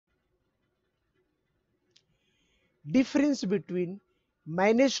difference between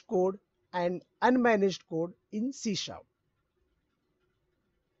managed code and unmanaged code in C#.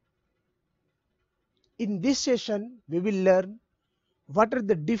 In this session, we will learn what are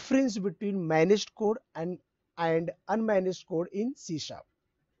the difference between managed code and unmanaged code in C#.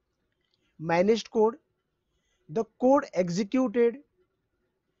 Managed code, the code executed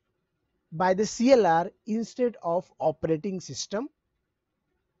by the CLR instead of operating system.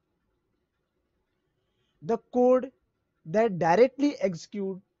 The code that directly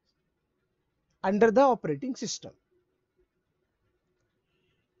executes under the operating system.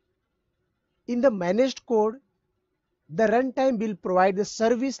 In the managed code, the runtime will provide the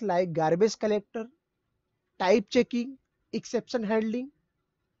service like garbage collector, type checking, exception handling.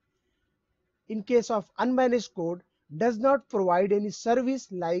 In case of unmanaged code, does not provide any service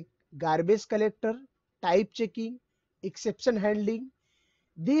like garbage collector, type checking, exception handling.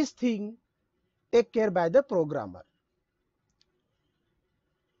 These things take care by the programmer.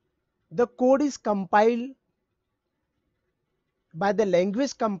 The code is compiled by the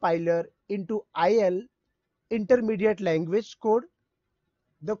language compiler into IL, intermediate language code.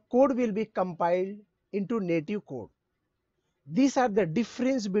 The code will be compiled into native code. These are the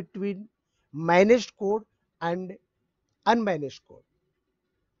difference between managed code and unmanaged code.